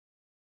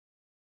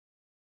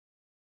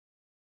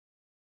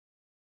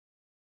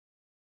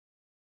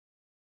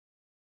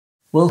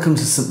Welcome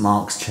to St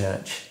Mark's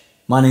Church.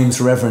 My name's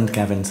Revd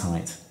Gavin.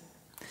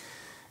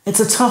 It's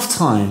a tough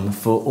time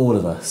for all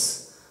of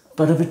us,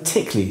 but a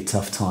particularly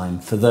tough time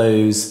for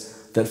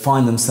those that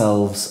find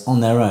themselves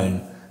on their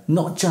own,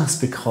 not just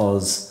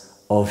because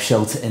of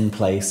shelter in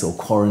place or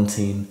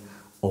quarantine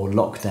or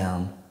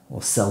lockdown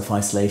or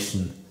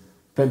self-isolation,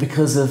 but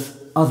because of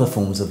other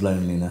forms of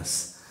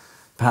loneliness.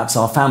 Perhaps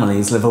our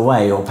families live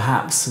away, or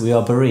perhaps we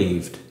are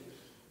bereaved.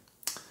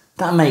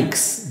 That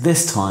makes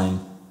this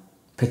time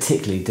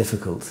particularly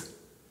difficult.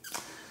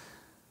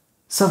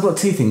 So I've got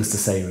two things to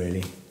say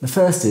really. The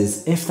first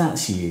is, if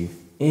that's you,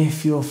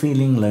 if you're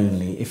feeling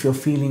lonely, if you're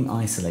feeling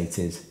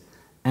isolated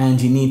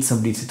and you need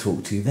somebody to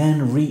talk to,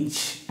 then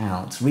reach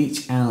out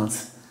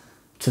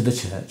to the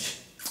church.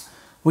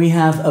 We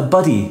have a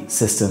buddy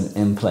system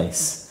in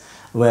place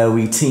where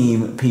we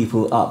team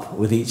people up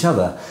with each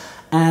other,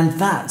 and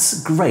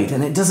that's great.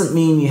 And it doesn't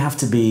mean you have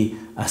to be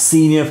a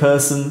senior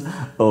person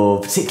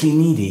or particularly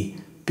needy,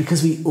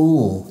 because we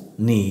all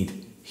need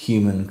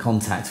human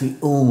contact. We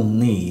all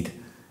need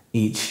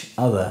each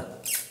other.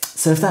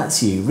 So if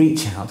that's you,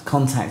 reach out,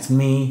 contact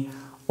me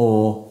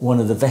or one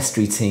of the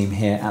vestry team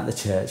here at the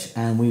church,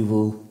 and we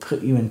will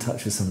put you in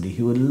touch with somebody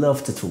who would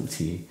love to talk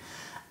to you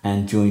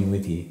and join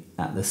with you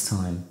at this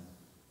time.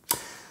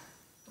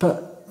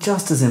 But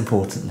just as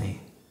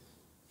importantly,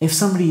 if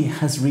somebody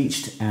has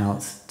reached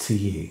out to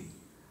you,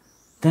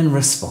 then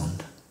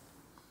respond.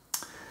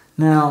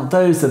 Now,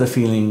 those that are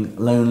feeling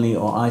lonely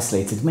or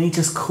isolated may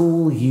just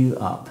call you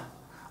up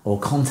or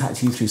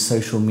contact you through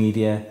social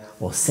media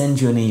or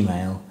send you an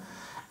email,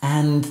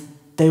 and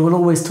they will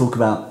always talk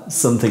about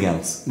something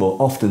else,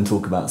 or often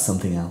talk about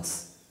something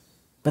else.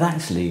 But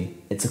actually,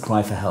 it's a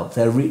cry for help.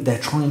 They're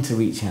trying to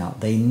reach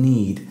out. They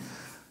need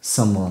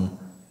someone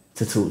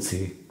to talk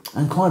to.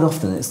 And quite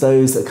often, it's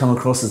those that come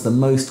across as the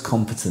most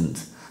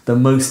competent, the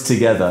most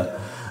together,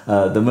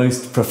 the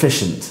most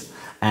proficient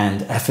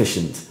and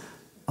efficient,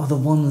 are the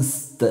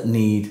ones that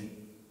need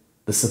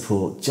the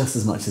support just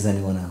as much as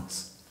anyone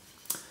else.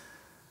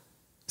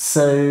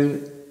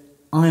 So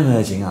I'm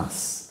urging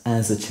us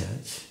as a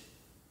church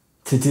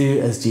to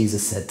do as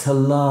Jesus said, to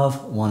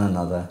love one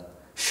another.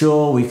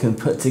 Sure, we can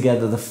put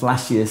together the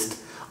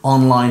flashiest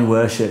online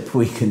worship,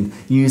 we can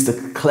use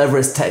the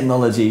cleverest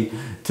technology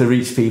to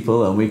reach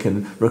people, and we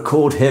can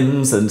record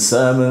hymns and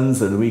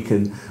sermons, and we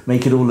can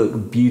make it all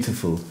look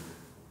beautiful.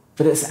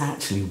 But it's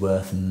actually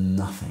worth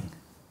nothing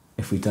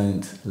if we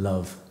don't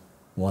love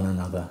one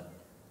another.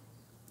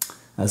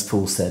 As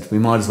Paul said, we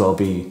might as well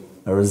be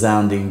a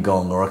resounding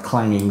gong or a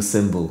clanging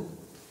cymbal.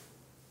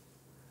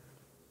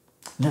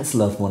 Let's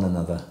love one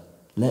another.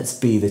 Let's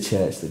be the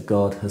church that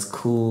God has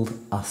called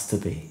us to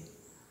be.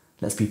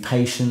 Let's be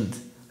patient,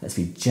 let's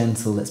be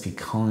gentle, let's be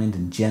kind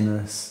and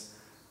generous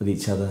with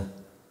each other.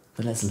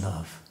 But let's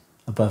love,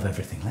 above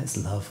everything, let's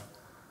love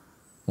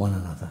one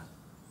another.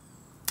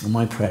 And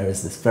my prayer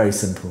is this, very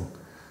simple,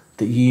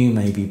 that you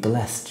may be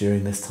blessed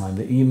during this time,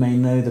 that you may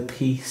know the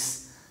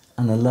peace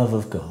and the love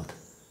of God,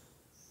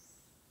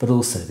 but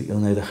also that you'll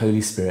know the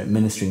Holy Spirit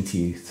ministering to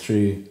you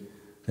through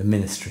the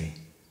ministry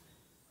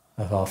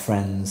of our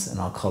friends and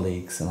our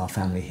colleagues and our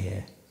family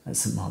here at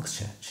St Mark's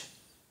Church.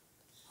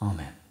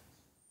 Amen.